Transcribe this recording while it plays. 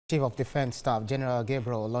Chief of Defense Staff General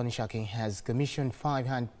Gabriel Olonishakin has commissioned 5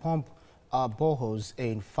 hand pump boreholes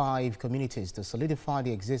in 5 communities to solidify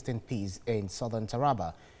the existing peace in southern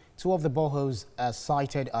Taraba. 2 of the boreholes are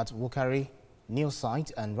sited at Wukari, New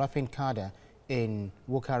Site, and Rafin Kada in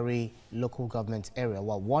Wukari local government area,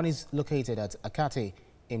 while 1 is located at Akate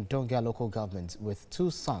in Donga local government, with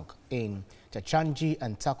 2 sunk in Chachanji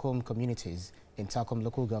and Takum communities in Takum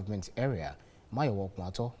local government area. Maya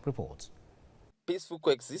Wokmato reports. Peaceful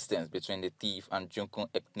coexistence between the Thief and Junkun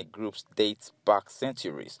ethnic groups dates back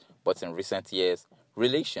centuries, but in recent years,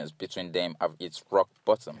 relations between them have hit rock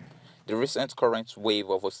bottom. The recent current wave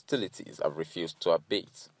of hostilities have refused to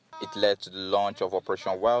abate. It led to the launch of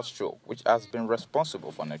Operation Wildstroke, which has been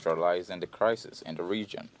responsible for neutralizing the crisis in the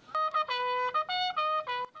region.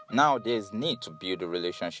 Now there is need to build a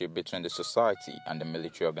relationship between the society and the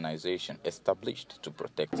military organization established to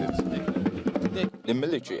protect it. The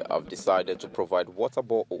military have decided to provide water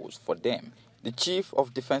boreholes for them. The Chief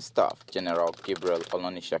of Defense Staff, General Gabriel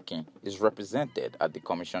Olonishakin, is represented at the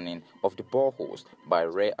commissioning of the boreholes by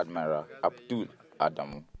Rear Admiral Abdul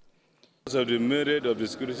Adamu. Because of the myriad of the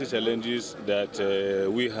security challenges that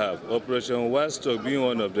we have, Operation Wildstroke being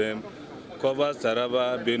one of them, covers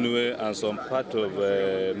Taraba, Benue, and some part of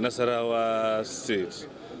Nasarawa State.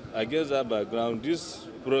 Against that background, this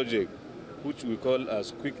project, which we call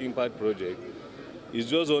as Quick Impact Project, is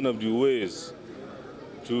just one of the ways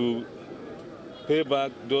to pay back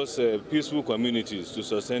those peaceful communities to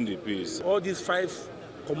sustain the peace. All these 5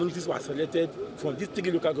 communities were selected from these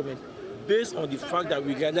 3 local governments based on the fact that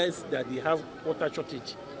we realize that they have water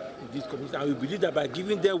shortage in these communities, and we believe that by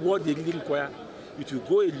giving them what they really require, it will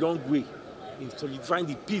go a long way in solidifying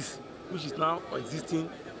the peace which is now existing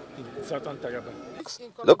in southern Taraba.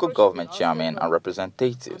 Local government chairmen and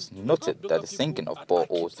representatives noted that the sinking of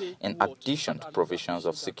boreholes, in addition to provisions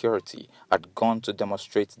of security, had gone to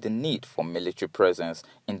demonstrate the need for military presence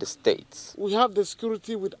in the states. We have the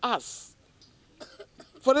security with us.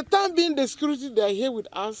 For the time being, the security they are here with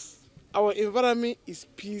us, our environment is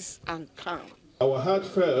peace and calm. Our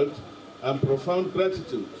heartfelt and profound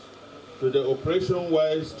gratitude to the Operation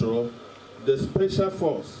Wildstroke, the special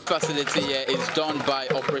force. Facility here is done by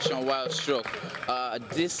Operation Wildstroke.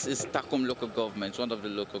 This is Takum local government, one of the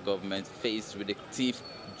local governments faced with the Thief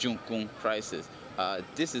Junkun crisis.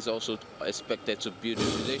 This is also expected to build a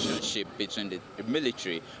relationship between the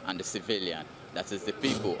military and the civilian, that is the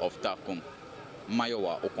people of Takum.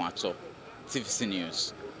 Mayowa Okwato, TVC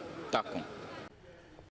News, Takum.